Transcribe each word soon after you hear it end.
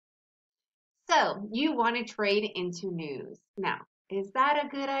So you want to trade into news. Now, is that a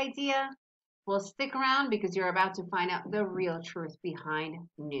good idea? Well, stick around because you're about to find out the real truth behind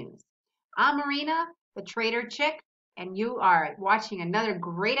news. I'm Marina, the Trader Chick, and you are watching another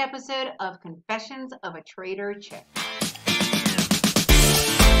great episode of Confessions of a Trader Chick.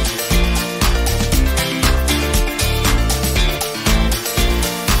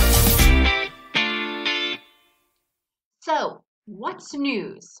 So, what's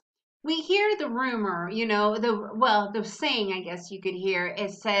news? We hear the rumor, the saying, I guess you could hear,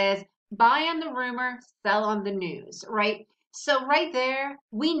 it says, buy on the rumor, sell on the news, right? So, right there,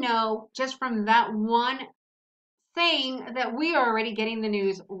 we know just from that one saying that we are already getting the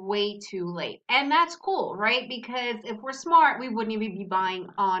news way too late. And that's cool, right? Because if we're smart, we wouldn't even be buying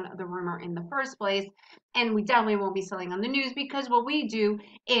on the rumor in the first place. And we definitely won't be selling on the news because what we do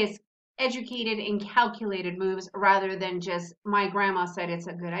is educated and calculated moves rather than just my grandma said it's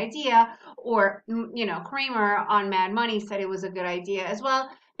a good idea or Kramer on Mad Money said it was a good idea as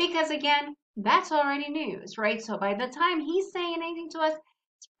well, because again, that's already news, right? So by the time he's saying anything to us,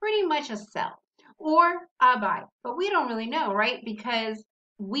 it's pretty much a sell or a buy. But we don't really know, right? Because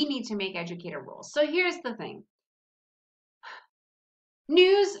we need to make educated rules. So here's the thing.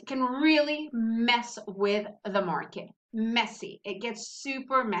 News can really mess with the market. Messy. It gets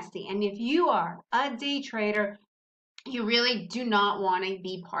super messy. And if you are a day trader, you really do not want to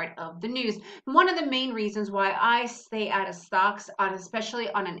be part of the news. One of the main reasons why I stay out of stocks, especially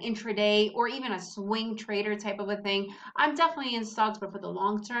on an intraday or even a swing trader type of a thing, I'm definitely in stocks, but for the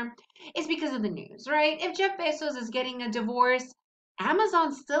long term, is because of the news, right? If Jeff Bezos is getting a divorce,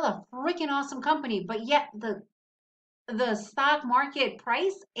 Amazon's still a freaking awesome company, but yet the stock market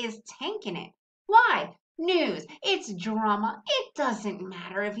price is tanking it. Why? News. It's drama. It doesn't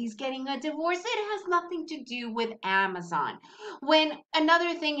matter if he's getting a divorce. It has nothing to do with Amazon. When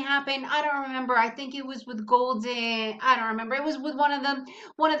another thing happened, I don't remember. I think it was with Golden. I don't remember. It was with one of them.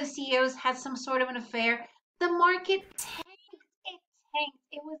 One of the CEOs had some sort of an affair. The market tanked. It tanked.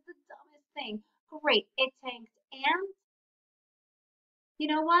 It was the dumbest thing. Great. It tanked. And you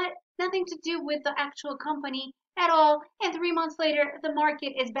know what? Nothing to do with the actual company at all. And 3 months later, the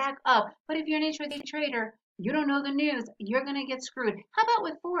market is back up. But if you're an intraday trader, you don't know the news, you're going to get screwed. How about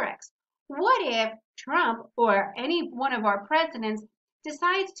with Forex? What if Trump or any one of our presidents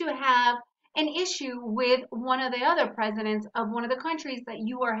decides to have an issue with one of the other presidents of one of the countries that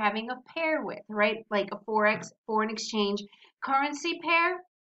you are having a pair with, right? Like a Forex, foreign exchange currency pair?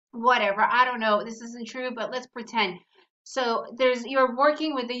 Whatever. I don't know. This isn't true, but let's pretend. So you're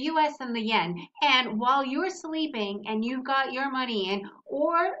working with the US and the yen, and while you're sleeping and you've got your money in,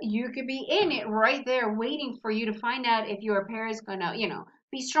 or you could be in it right there waiting for you to find out if your pair is gonna,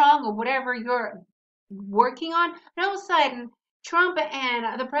 be strong or whatever you're working on. And all of a sudden, Trump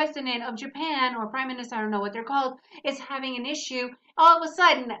and the president of Japan or prime minister, I don't know what they're called, is having an issue. All of a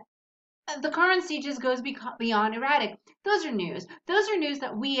sudden, the currency just goes beyond erratic. Those are news. Those are news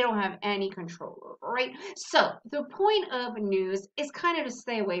that we don't have any control over, right? So the point of news is kind of to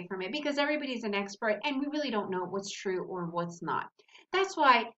stay away from it because everybody's an expert and we really don't know what's true or what's not. That's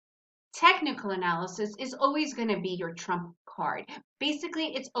why technical analysis is always going to be your trump card.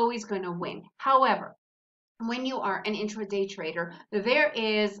 Basically, it's always going to win. However, when you are an intraday trader, there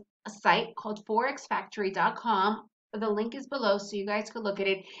is a site called forexfactory.com. The link is below so you guys could look at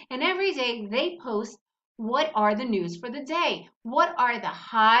it. And every day they post what are the news for the day. What are the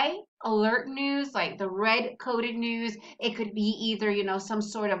high alert news, like the red coded news? It could be either, some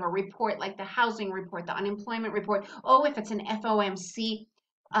sort of a report like the housing report, the unemployment report. Oh, if it's an FOMC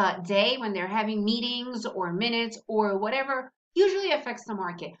day when they're having meetings or minutes or whatever, usually affects the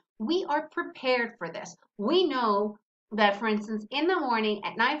market. We are prepared for this. We know that, for instance, in the morning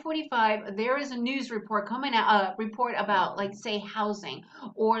at 9:45, there is a news report coming out, a report about, like, say, housing,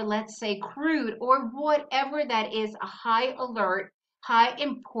 or let's say crude, or whatever that is, a high alert, high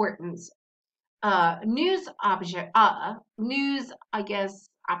importance news, I guess,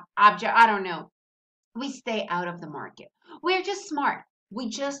 object, I don't know. We stay out of the market. We're just smart. We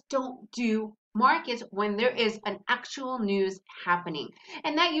just don't do markets when there is an actual news happening.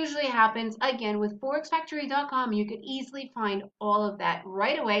 And that usually happens again with forexfactory.com. You could easily find all of that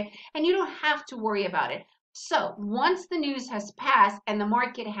right away and you don't have to worry about it. So once the news has passed and the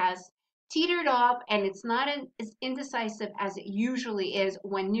market has teetered off and it's not as indecisive as it usually is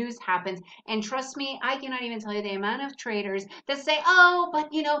when news happens. And trust me, I cannot even tell you the amount of traders that say, oh, but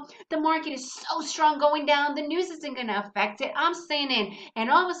the market is so strong going down, the news isn't going to affect it. I'm staying in. And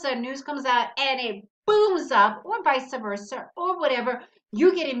all of a sudden news comes out and it booms up, or vice versa, or whatever.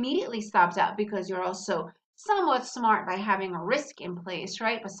 You get immediately stopped out because you're also somewhat smart by having a risk in place,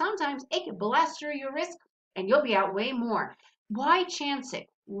 right? But sometimes it can blast through your risk and you'll be out way more. Why chance it?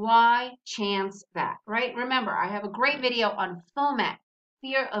 Why chance that, right? Remember, I have a great video on FOMAT,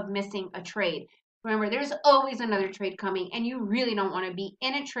 fear of missing a trade. Remember, there's always another trade coming, and you really don't want to be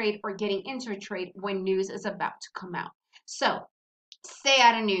in a trade or getting into a trade when news is about to come out. So stay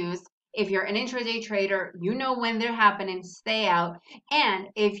out of news. If you're an intraday trader, you know when they're happening, stay out. And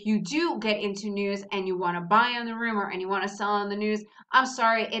if you do get into news and you want to buy on the rumor and you want to sell on the news, I'm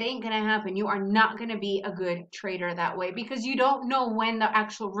sorry, it ain't going to happen. You are not going to be a good trader that way because you don't know when the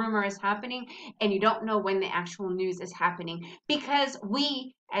actual rumor is happening and you don't know when the actual news is happening because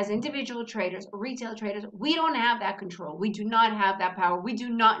we, as individual traders, retail traders, we don't have that control. We do not have that power. We do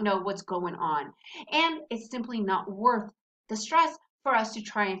not know what's going on. And it's simply not worth the stress for us to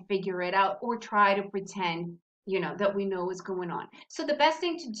try and figure it out or try to pretend, that we know what's going on. So the best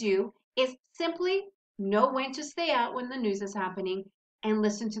thing to do is simply know when to stay out when the news is happening and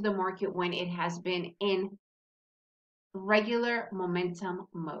listen to the market when it has been in regular momentum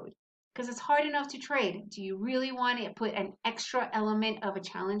mode. Because it's hard enough to trade. Do you really want to put an extra element of a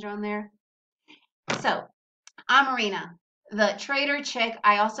challenge on there? So I'm Marina, the Trader Chick.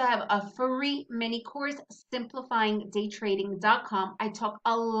 I also have a free mini course, simplifyingdaytrading.com. I talk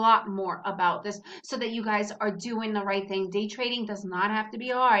a lot more about this so that you guys are doing the right thing. Day trading does not have to be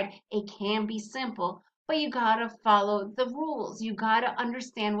hard. It can be simple, but you gotta follow the rules. You gotta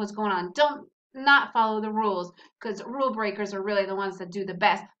understand what's going on. Don't not follow the rules because rule breakers are really the ones that do the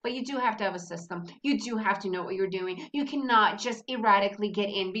best, but you do have to have a system. You do have to know what you're doing. You cannot just erratically get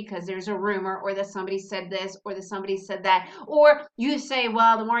in because there's a rumor or that somebody said this or that somebody said that, or you say,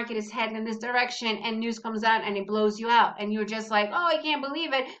 well, the market is heading in this direction and news comes out and it blows you out and you're just like, oh, I can't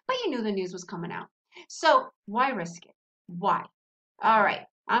believe it, but you knew the news was coming out. So why risk it? Why? All right,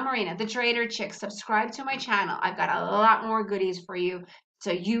 I'm Marina, the Trader Chick. Subscribe to my channel. I've got a lot more goodies for you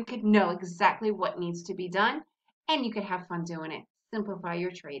so you could know exactly what needs to be done and you could have fun doing it. Simplify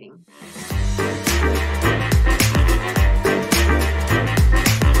your trading.